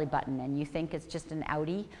your belly button, and you think it's just an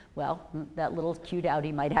outie. Well, that little cute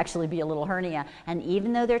outie might actually be a little hernia, and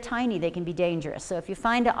even though they're tiny, they can be dangerous. So if you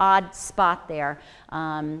find an odd spot there,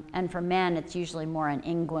 and for men, it's usually more an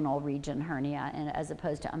inguinal region hernia as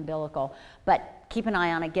opposed to umbilical, but keep an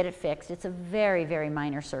eye on it, get it fixed. It's a very, very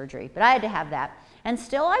minor surgery, but I had to have that. And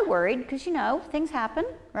still I worried because, you know, things happen,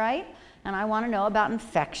 right? And I want to know about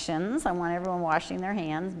infections. I want everyone washing their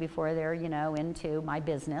hands before they're, you know, into my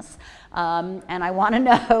business. And I want to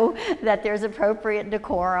know that there's appropriate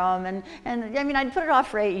decorum. And I mean, I'd put it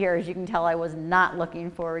off for 8 years. You can tell I was not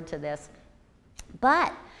looking forward to this.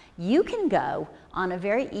 But you can go on a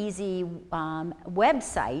very easy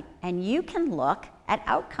website and you can look at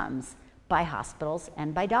outcomes by hospitals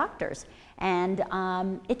and by doctors. And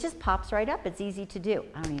it just pops right up. It's easy to do.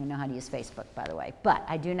 I don't even know how to use Facebook, by the way, but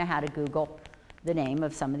I do know how to Google the name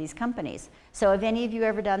of some of these companies. So have any of you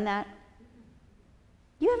ever done that?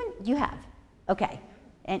 You haven't? You have. Okay.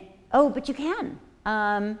 And oh, but you can.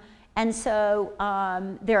 And so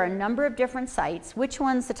there are a number of different sites. Which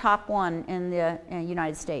one's the top one in the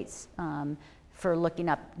United States for looking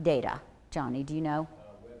up data? Johnny, do you know?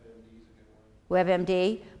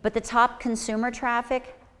 WebMD, but the top consumer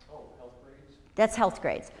traffic? Oh, HealthGrades. That's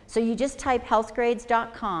HealthGrades. So you just type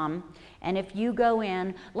healthgrades.com, and if you go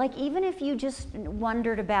in, like even if you just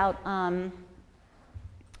wondered about,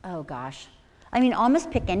 oh gosh, I mean, almost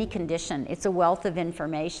pick any condition. It's a wealth of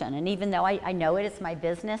information, and even though I know it, it's my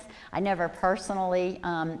business, I never personally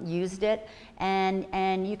used it,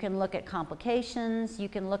 and you can look at complications, you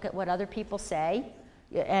can look at what other people say,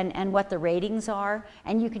 and what the ratings are,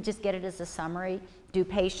 and you can just get it as a summary. Do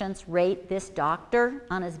patients rate this doctor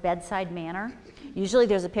on his bedside manner? Usually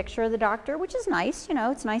there's a picture of the doctor, which is nice, you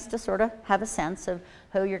know, it's nice to sort of have a sense of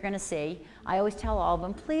who you're gonna see. I always tell all of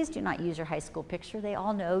them, please do not use your high school picture. They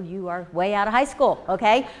all know you are way out of high school,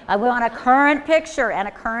 okay? I want a current picture and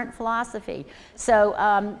a current philosophy. So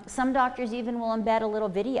some doctors even will embed a little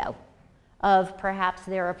video of perhaps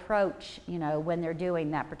their approach, you know, when they're doing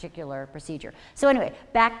that particular procedure. So anyway,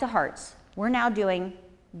 back to hearts. We're now doing,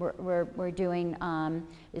 we're doing,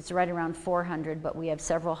 it's right around 400, but we have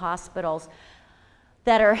several hospitals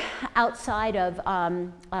that are outside of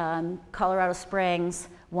Colorado Springs,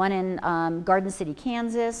 one in Garden City,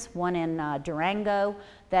 Kansas, one in Durango,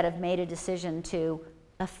 that have made a decision to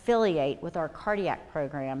affiliate with our cardiac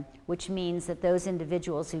program, which means that those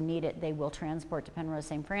individuals who need it, they will transport to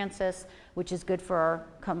Penrose-St. Francis, which is good for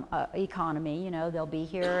our economy. You know, they'll be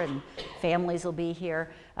here and families will be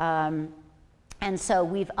here. And so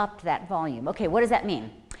we've upped that volume. Okay, what does that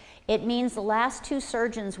mean? It means the last 2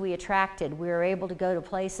 surgeons we attracted, we were able to go to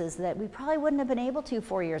places that we probably wouldn't have been able to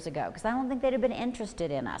 4 years ago, because I don't think they'd have been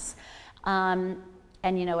interested in us. And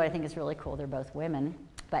you know what I think is really cool? They're both women.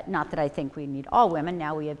 But not that I think we need all women.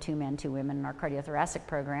 Now we have 2 men, 2 women in our cardiothoracic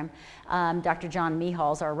program. Dr. John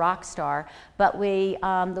Mihal's our rock star. But we,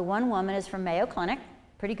 the one woman is from Mayo Clinic.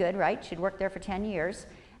 Pretty good, right? She'd worked there for 10 years.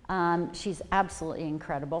 She's absolutely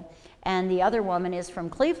incredible. And the other woman is from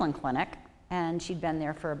Cleveland Clinic, and she'd been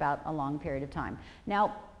there for about a long period of time.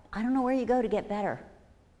 Now, I don't know where you go to get better.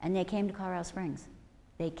 And they came to Colorado Springs.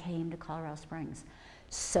 They came to Colorado Springs.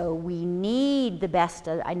 So we need the best.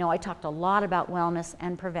 I know I talked a lot about wellness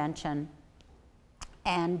and prevention.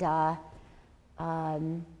 And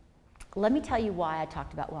let me tell you why I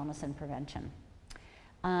talked about wellness and prevention.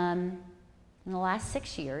 In the last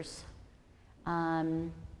 6 years,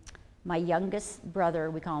 my youngest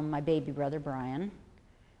brother, we call him my baby brother, Brian,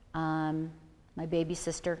 my baby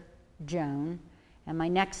sister, Joan, and my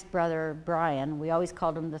next brother, Brian, we always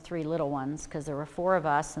called them the 3 little ones because there were 4 of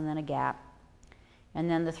us and then a gap. And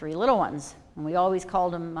then the 3 little ones. And we always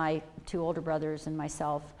called them, my 2 older brothers and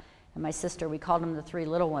myself and my sister, we called them the 3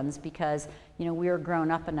 little ones because, you know, we were grown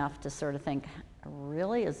up enough to sort of think,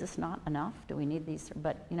 really, is this not enough? Do we need these?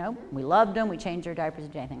 But, you know, we loved them, we changed their diapers,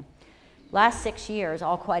 did anything. Last 6 years,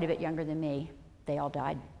 all quite a bit younger than me, they all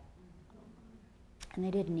died. And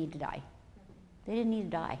they didn't need to die. They didn't need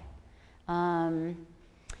to die.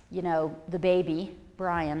 You know, the baby,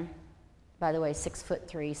 Brian, by the way,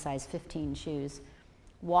 6'3", size 15 shoes,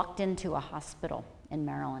 walked into a hospital in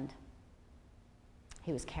Maryland.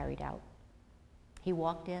 He was carried out. He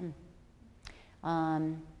walked in.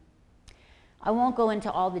 I won't go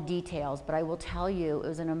into all the details, but I will tell you it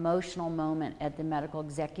was an emotional moment at the medical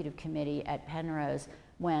executive committee at Penrose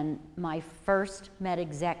when my first med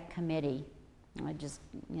exec committee, I just,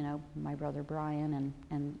 you know, my brother Brian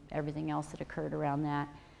and everything else that occurred around that,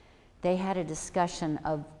 they had a discussion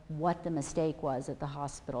of what the mistake was at the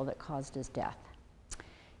hospital that caused his death.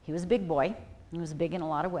 He was a big boy. He was big in a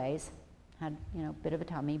lot of ways. Had, you know, a bit of a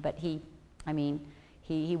tummy, but he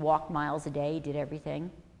walked miles a day, did everything.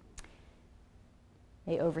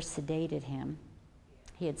 They over-sedated him.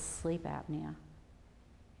 He had sleep apnea,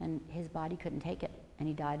 and his body couldn't take it, and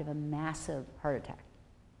he died of a massive heart attack.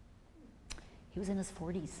 He was in his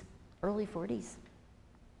 40s, early 40s,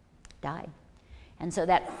 died. And so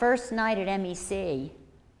that first night at MEC,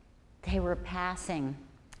 they were passing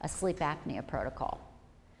a sleep apnea protocol.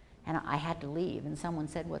 And I had to leave, and someone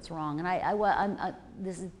said, "What's wrong?" And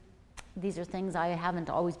these are things I haven't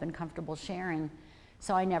always been comfortable sharing,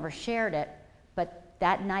 so I never shared it. But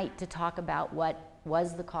that night, to talk about what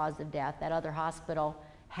was the cause of death, that other hospital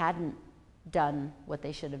hadn't done what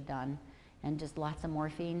they should have done, and just lots of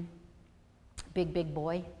morphine. Big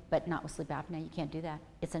boy, but not with sleep apnea. You can't do that.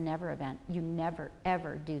 It's a never event. You never,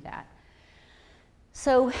 ever do that.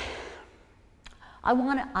 So I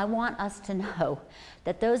want us to know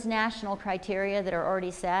that those national criteria that are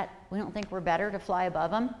already set, we don't think we're better to fly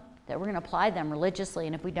above them, that we're going to apply them religiously,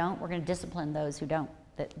 and if we don't, we're going to discipline those who don't,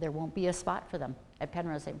 that there won't be a spot for them at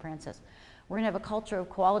Penrose St. Francis. We're going to have a culture of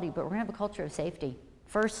quality, but we're going to have a culture of safety.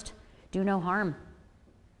 First, do no harm.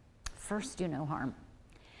 First, do no harm.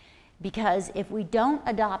 Because if we don't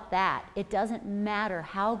adopt that, it doesn't matter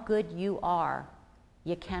how good you are,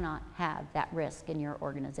 you cannot have that risk in your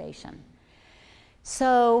organization.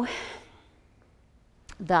 So,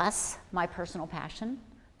 thus, my personal passion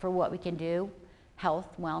for what we can do, health,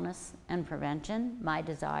 wellness, and prevention, my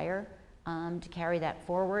desire to carry that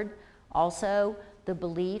forward. Also, the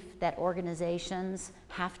belief that organizations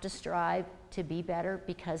have to strive to be better,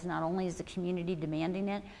 because not only is the community demanding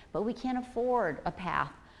it, but we can't afford a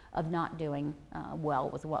path of not doing well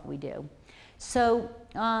with what we do. So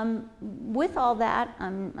with all that,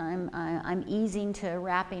 I'm easing to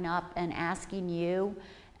wrapping up and asking you,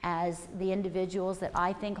 as the individuals that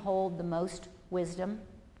I think hold the most wisdom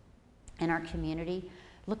in our community,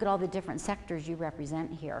 look at all the different sectors you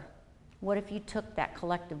represent here. What if you took that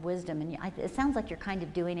collective wisdom, and it sounds like you're kind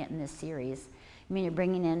of doing it in this series. I mean, you're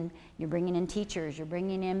bringing in teachers, you're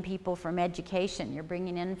bringing in people from education, you're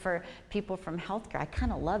bringing in for people from healthcare. I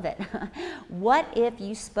kind of love it. What if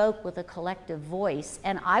you spoke with a collective voice?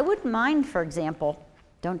 And I wouldn't mind, for example,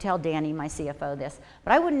 don't tell Danny, my CFO, this,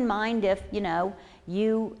 but I wouldn't mind if, you know,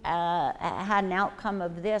 you had an outcome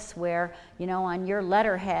of this where, you know, on your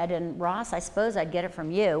letterhead, and Ross, I suppose I'd get it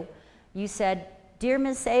from you, you said, "Dear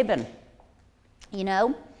Ms. Sabin, you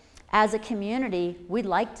know, as a community, we'd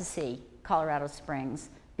like to see Colorado Springs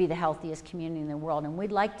be the healthiest community in the world, and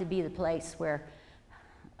we'd like to be the place where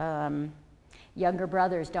younger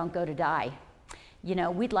brothers don't go to die. You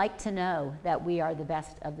know, we'd like to know that we are the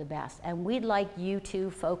best of the best, and we'd like you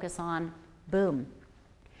to focus on boom."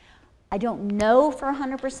 I don't know for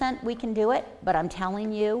 100% we can do it, but I'm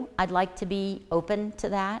telling you, I'd like to be open to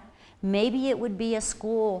that. Maybe it would be a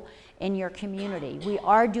school in your community. We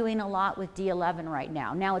are doing a lot with D11 right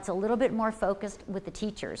now. Now it's a little bit more focused with the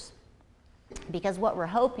teachers, because what we're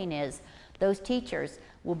hoping is those teachers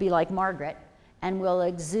will be like Margaret and will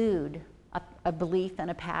exude a belief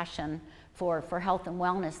and a passion for health and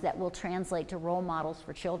wellness that will translate to role models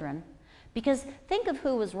for children. Because think of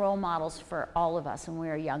who was role models for all of us when we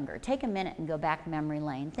were younger. Take a minute and go back memory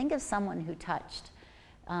lane. Think of someone who touched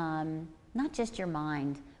not just your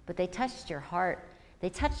mind, but they touched your heart. They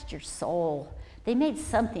touched your soul. They made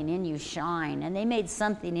something in you shine, and they made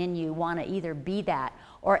something in you want to either be that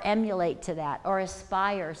or emulate to that or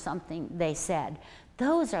aspire something they said.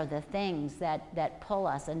 Those are the things that pull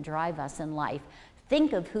us and drive us in life.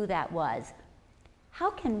 Think of who that was. How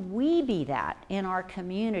can we be that in our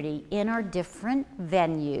community, in our different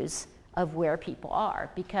venues of where people are?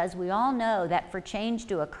 Because we all know that for change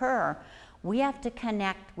to occur, we have to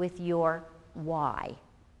connect with your why,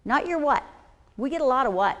 not your what. We get a lot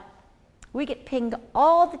of what. We get pinged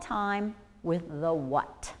all the time with the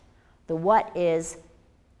what. The what is,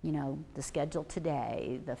 you know, the schedule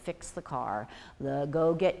today, the fix the car, the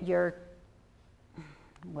go get your,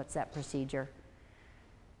 what's that procedure?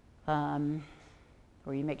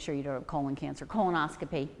 Where you make sure you don't have colon cancer,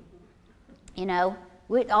 colonoscopy. You know,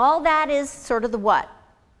 all that is sort of the what.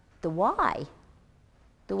 The why.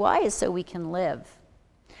 The why is so we can live.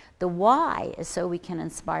 The why is so we can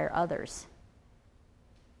inspire others.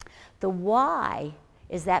 The why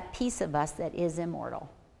is that piece of us that is immortal,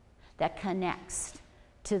 that connects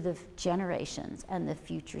to the generations and the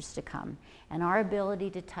futures to come. And our ability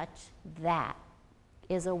to touch that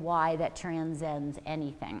is a why that transcends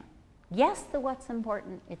anything. Yes, the what's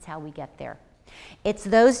important, it's how we get there. It's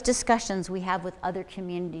those discussions we have with other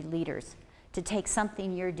community leaders to take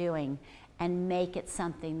something you're doing and make it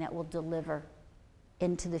something that will deliver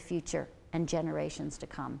into the future and generations to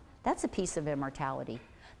come. That's a piece of immortality.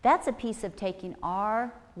 That's a piece of taking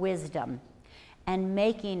our wisdom and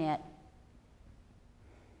making it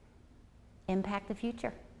impact the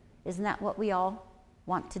future. Isn't that what we all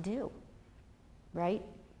want to do, right?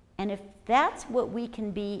 And if that's what we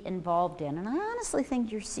can be involved in, and I honestly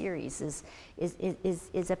think your series is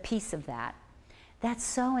a piece of that, that's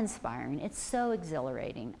so inspiring. It's so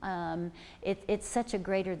exhilarating. It's such a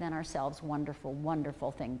greater than ourselves wonderful,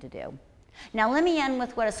 wonderful thing to do. Now let me end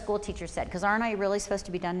with what a school teacher said, because aren't I really supposed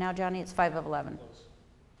to be done now, Johnny? It's 5 of 11.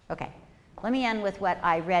 Okay. Let me end with what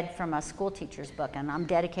I read from a school teacher's book, and I'm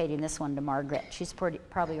dedicating this one to Margaret. She's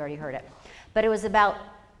probably already heard it. But it was about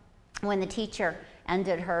when the teacher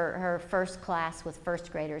ended her first class with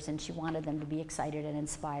first graders, and she wanted them to be excited and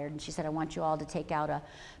inspired. And she said, I want you all to take out a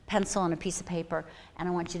pencil and a piece of paper, and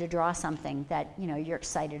I want you to draw something that, you know, you're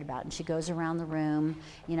excited about. And she goes around the room,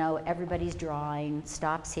 you know, everybody's drawing,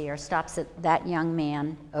 stops here, stops at that young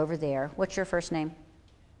man over there. What's your first name?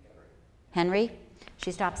 Henry. Henry?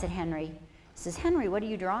 She stops at Henry, says, Henry, what are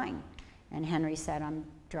you drawing? And Henry said, I'm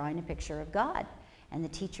drawing a picture of God. And the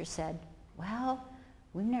teacher said, well,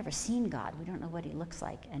 we've never seen God. We don't know what he looks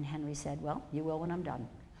like. And Henry said, well, you will when I'm done.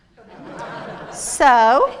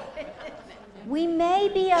 So, we may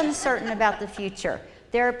be uncertain about the future.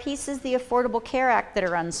 There are pieces of the Affordable Care Act that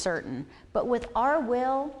are uncertain. But with our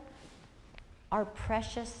will, our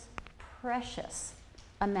precious, precious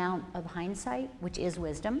amount of hindsight, which is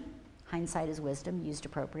wisdom, hindsight is wisdom used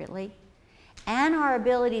appropriately, and our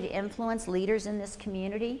ability to influence leaders in this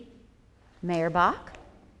community, Mayor Bach,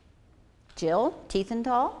 Jill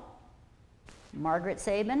Tiefenthal, Margaret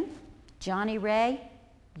Sabin, Johnny Ray,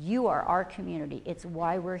 you are our community. It's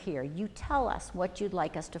why we're here. You tell us what you'd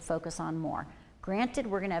like us to focus on more. Granted,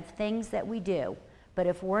 we're going to have things that we do, but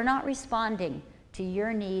if we're not responding to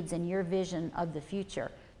your needs and your vision of the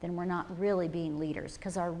future, then we're not really being leaders,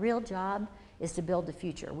 because our real job is to build the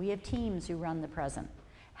future. We have teams who run the present.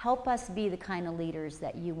 Help us be the kind of leaders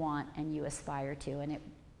that you want and you aspire to, and it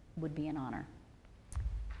would be an honor.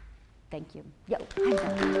 Thank you. Yo,